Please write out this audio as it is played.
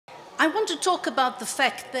I want to talk about the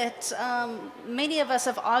fact that many of us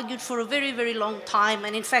have argued for a very, very long time,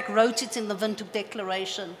 and in fact wrote it in the Windhoek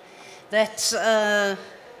Declaration, that a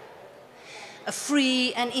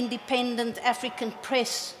free and independent African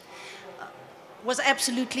press was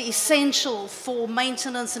absolutely essential for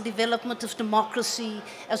maintenance and development of democracy,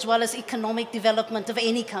 as well as economic development of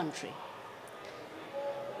any country.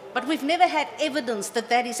 But we've never had evidence that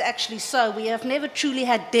that is actually so. We have never truly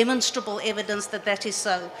had demonstrable evidence that that is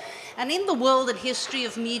so. And in the world and history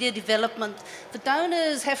of media development, the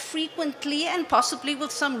donors have frequently, and possibly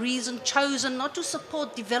with some reason, chosen not to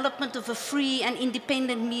support development of a free and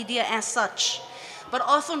independent media as such, but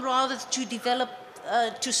often rather to develop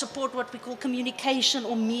to support what we call communication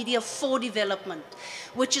or media for development,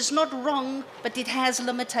 which is not wrong, but it has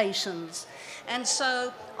limitations. And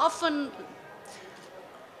so often,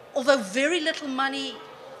 although very little money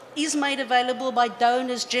is made available by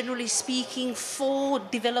donors, generally speaking, for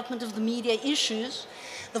development of the media issues,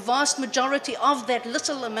 the vast majority of that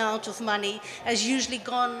little amount of money has usually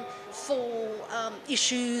gone for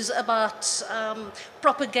issues about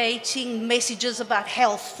propagating messages about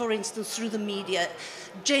health, for instance, through the media,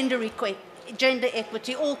 gender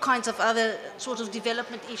equity, all kinds of other sort of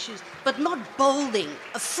development issues, but not building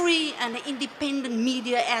a free and independent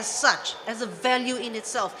media as such, as a value in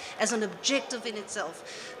itself, as an objective in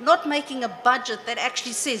itself. Not making a budget that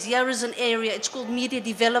actually says, here is an area, it's called media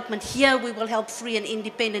development, here we will help free and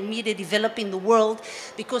independent media develop in the world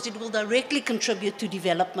because it will directly contribute to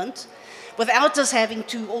development, without us having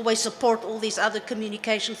to always support all these other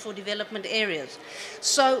communication for development areas.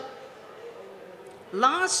 So,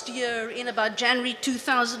 last year, in about January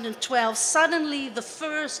 2012, suddenly the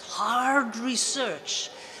first hard research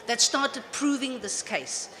that started proving this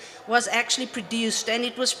case was actually produced. And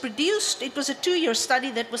it was a 2-year study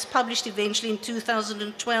that was published eventually in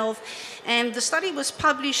 2012. And the study was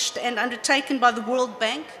published and undertaken by the World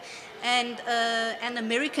Bank and an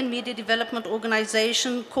American media development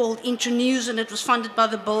organization called Internews, and it was funded by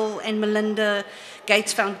the Bill and Melinda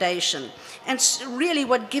Gates Foundation. And really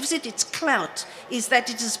what gives it its clout is that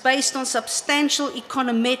it is based on substantial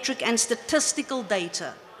econometric and statistical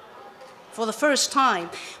data for the first time,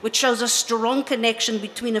 which shows a strong connection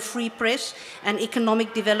between a free press and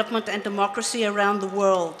economic development and democracy around the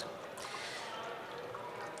world.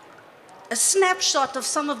 A snapshot of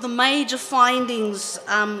some of the major findings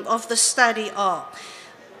of the study are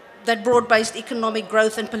that broad-based economic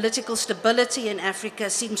growth and political stability in Africa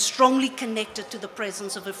seem strongly connected to the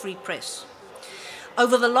presence of a free press.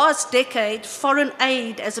 Over the last decade, foreign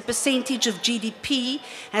aid as a percentage of GDP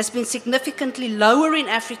has been significantly lower in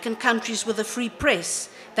African countries with a free press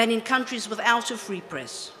than in countries without a free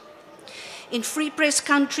press. In free press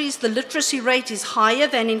countries, the literacy rate is higher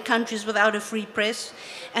than in countries without a free press,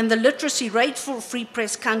 and the literacy rate for free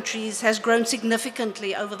press countries has grown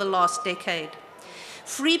significantly over the last decade.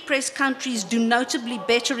 Free press countries do notably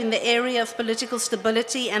better in the area of political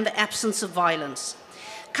stability and the absence of violence.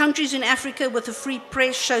 Countries in Africa with a free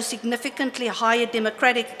press show significantly higher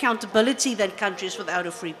democratic accountability than countries without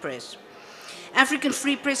a free press. African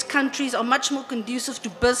free press countries are much more conducive to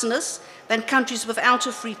business than countries without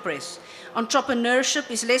a free press. Entrepreneurship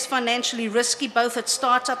is less financially risky both at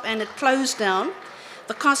startup and at close down.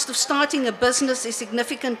 The cost of starting a business is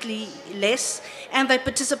significantly less, and they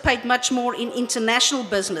participate much more in international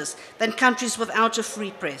business than countries without a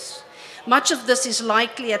free press. Much of this is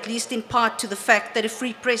likely, at least in part, to the fact that a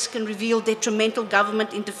free press can reveal detrimental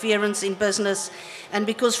government interference in business, and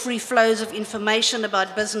because free flows of information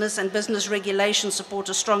about business and business regulation support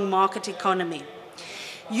a strong market economy.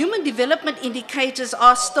 Human development indicators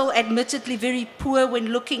are still admittedly very poor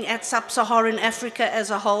when looking at sub-Saharan Africa as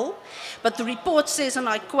a whole, but the report says, and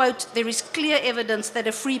I quote, "There is clear evidence that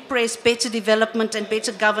a free press, better development and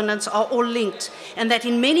better governance are all linked, and that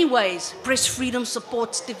in many ways press freedom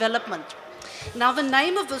supports development." Now the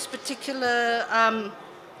name of this particular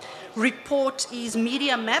report is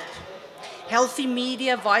Media Map, Healthy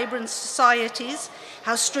Media, Vibrant Societies,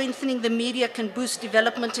 How Strengthening the Media Can Boost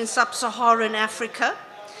Development in Sub-Saharan Africa.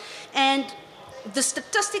 And the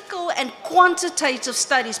statistical and quantitative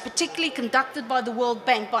studies, particularly conducted by the World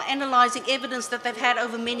Bank, by analyzing evidence that they've had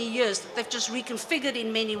over many years, that they've just reconfigured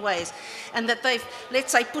in many ways, and that they've,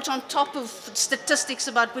 let's say, put on top of statistics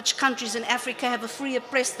about which countries in Africa have a freer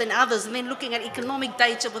press than others, and then looking at economic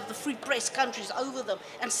data with the free press countries over them,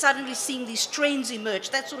 and suddenly seeing these trends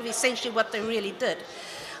emerge. That's sort of essentially what they really did.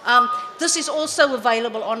 This is also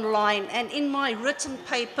available online, and in my written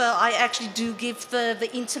paper I actually do give the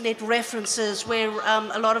internet references where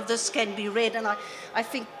a lot of this can be read, and I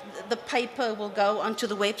think the paper will go onto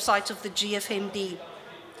the website of the GFMD.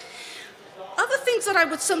 Other things things that I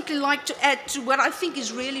would simply like to add to what I think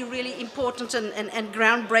is really, really important and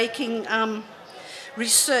groundbreaking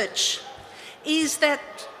research is that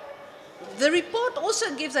the report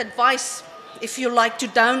also gives advice, if you like, to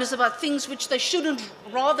donors about things which they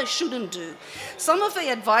rather shouldn't do. Some of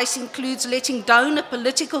the advice includes letting donor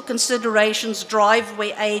political considerations drive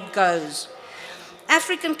where aid goes.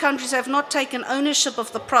 African countries have not taken ownership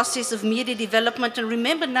of the process of media development, and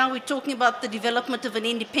remember now we're talking about the development of an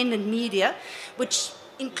independent media, which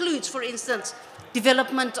includes, for instance,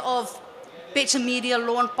 development of better media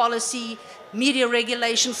law and policy, media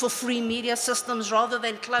regulation for free media systems rather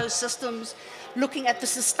than closed systems, looking at the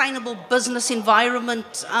sustainable business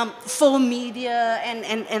environment for media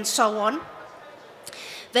and so on.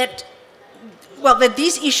 That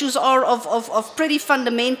these issues are of pretty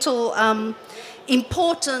fundamental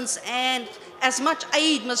importance, and as much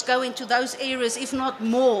aid must go into those areas, if not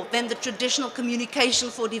more, than the traditional communication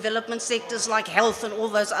for development sectors like health and all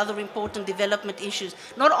those other important development issues.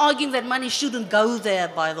 Not arguing that money shouldn't go there,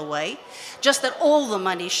 by the way, just that all the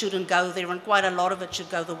money shouldn't go there, and quite a lot of it should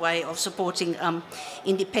go the way of supporting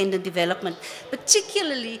independent development.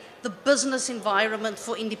 Particularly, the business environment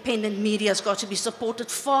for independent media has got to be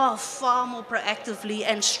supported far, far more proactively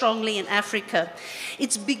and strongly in Africa.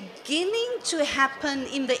 It's beginning to happen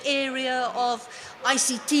in the area of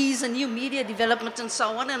ICTs and new media development and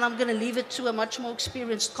so on, and I'm going to leave it to a much more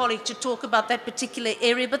experienced colleague to talk about that particular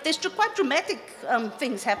area, but there's quite dramatic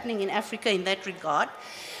things happening in Africa in that regard.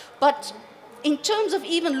 But in terms of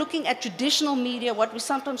even looking at traditional media, what we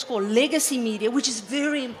sometimes call legacy media, which is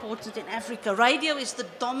very important in Africa. Radio is the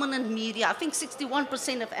dominant media. I think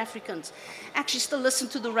 61% of Africans actually still listen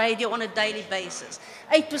to the radio on a daily basis.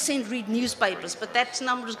 8% read newspapers, but that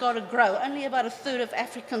number has got to grow. Only about 1/3 of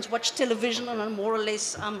Africans watch television on a more or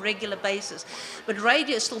less regular basis. But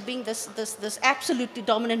radio is still being this absolutely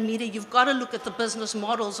dominant media. You've got to look at the business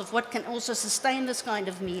models of what can also sustain this kind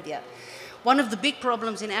of media. One of the big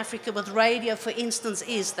problems in Africa with radio, for instance,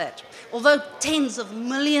 is that although tens of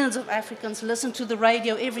millions of Africans listen to the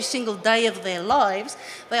radio every single day of their lives,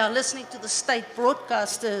 they are listening to the state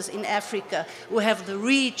broadcasters in Africa who have the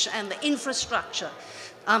reach and the infrastructure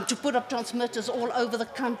to put up transmitters all over the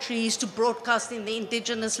countries, to broadcast in the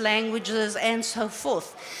indigenous languages and so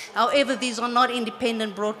forth. However, these are not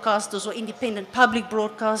independent broadcasters or independent public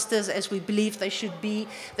broadcasters as we believe they should be.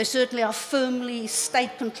 They certainly are firmly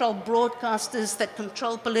state-controlled broadcasters that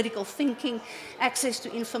control political thinking, access to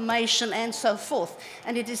information and so forth.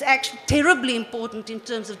 And it is actually terribly important in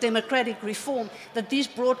terms of democratic reform that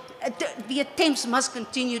the attempts must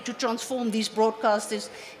continue to transform these broadcasters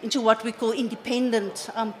into what we call independent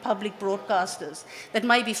public broadcasters that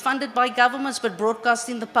may be funded by governments but broadcast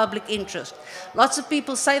in the public interest. Lots of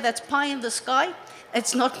people say that's pie in the sky.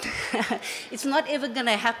 It's not, it's not ever going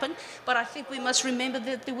to happen, but I think we must remember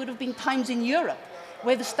that there would have been times in Europe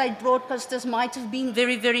where the state broadcasters might have been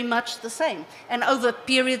very, very much the same. And over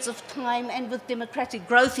periods of time and with democratic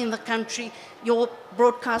growth in the country, your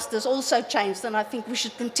broadcasters also changed, and I think we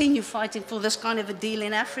should continue fighting for this kind of a deal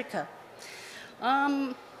in Africa.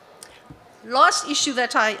 Last issue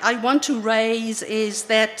that I want to raise is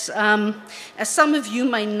that, as some of you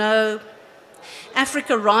may know,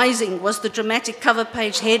 Africa Rising was the dramatic cover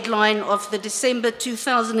page headline of the December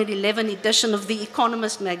 2011 edition of The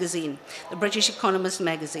Economist magazine, the British Economist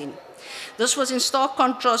magazine. This was in stark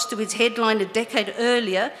contrast to its headline a decade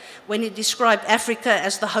earlier when it described Africa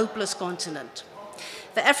as the hopeless continent.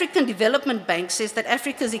 The African Development Bank says that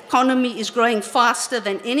Africa's economy is growing faster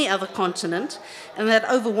than any other continent and that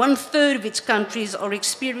over 1/3 of its countries are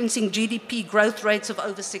experiencing GDP growth rates of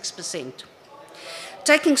over 6%.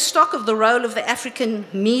 Taking stock of the role of the African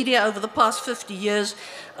media over the past 50 years,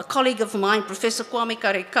 a colleague of mine, Professor Kwame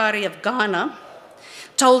Karekare of Ghana,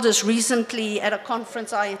 told us recently at a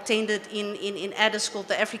conference I attended in Addis called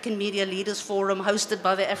the African Media Leaders Forum, hosted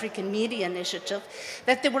by the African Media Initiative,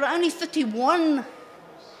 that there were only 31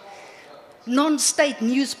 non-state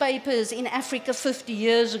newspapers in Africa 50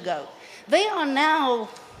 years ago. They are now,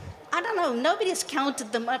 I don't know, nobody has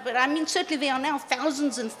counted them up, but I mean, certainly there are now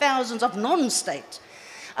thousands and thousands of non-state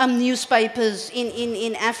newspapers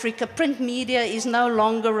in Africa. Print media is no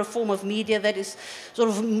longer a form of media that is sort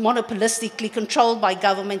of monopolistically controlled by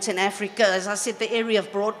governments in Africa. As I said, the area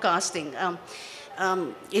of broadcasting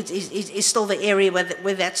is still the area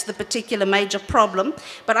where that's the particular major problem.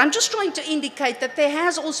 But I'm just trying to indicate that there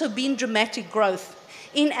has also been dramatic growth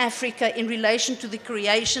in Africa in relation to the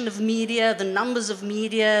creation of media, the numbers of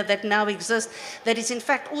media that now exist, that is in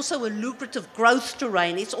fact also a lucrative growth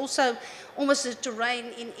terrain. It's also almost a terrain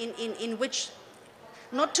in which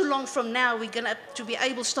not too long from now, we're going to be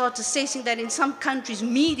able to start assessing that in some countries,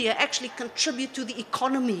 media actually contribute to the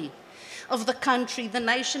economy of the country. The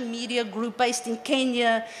Nation Media Group based in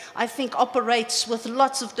Kenya, I think, operates with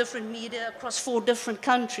lots of different media across 4 different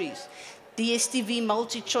countries. The STV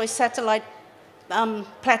multi-choice satellite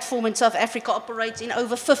platform in South Africa operates in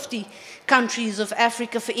over 50 countries of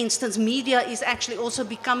Africa, for instance. Media is actually also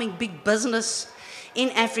becoming big business in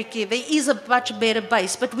Africa. There is a much better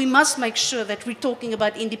base, but we must make sure that we're talking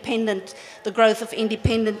about the growth of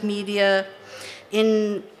independent media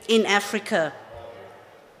in Africa.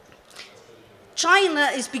 China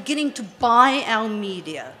is beginning to buy our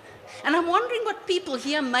media, and I'm wondering what people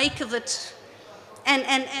here make of it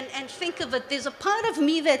and think of it. There's a part of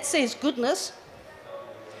me that says, goodness,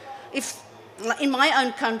 if in my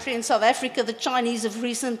own country, in South Africa, the Chinese have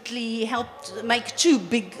recently helped make 2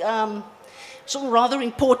 big so rather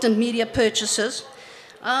important media purchases.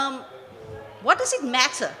 What does it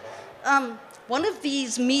matter? One of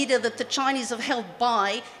these media that the Chinese have helped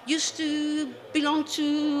buy used to belong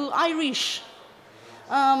to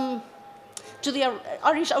to the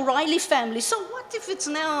Irish O'Reilly family. So what if it's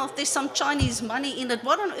now, if there's some Chinese money in it?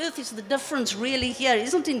 What on earth is the difference really here?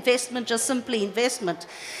 Isn't investment just simply investment?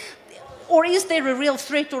 Or is there a real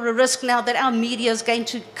threat or a risk now that our media is going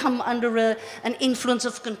to come under an influence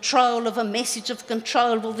of control, of a message of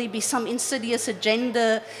control? Will there be some insidious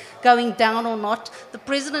agenda going down or not? The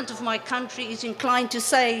president of my country is inclined to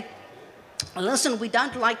say, listen, we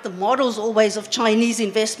don't like the models always of Chinese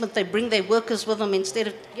investment. They bring their workers with them instead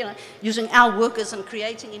of using our workers and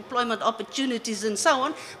creating employment opportunities and so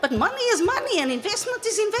on. But money is money and investment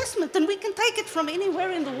is investment, and we can take it from anywhere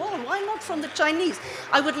in the world. Why not from the Chinese?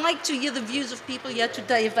 I would like to hear the views of people here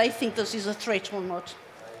today if they think this is a threat or not.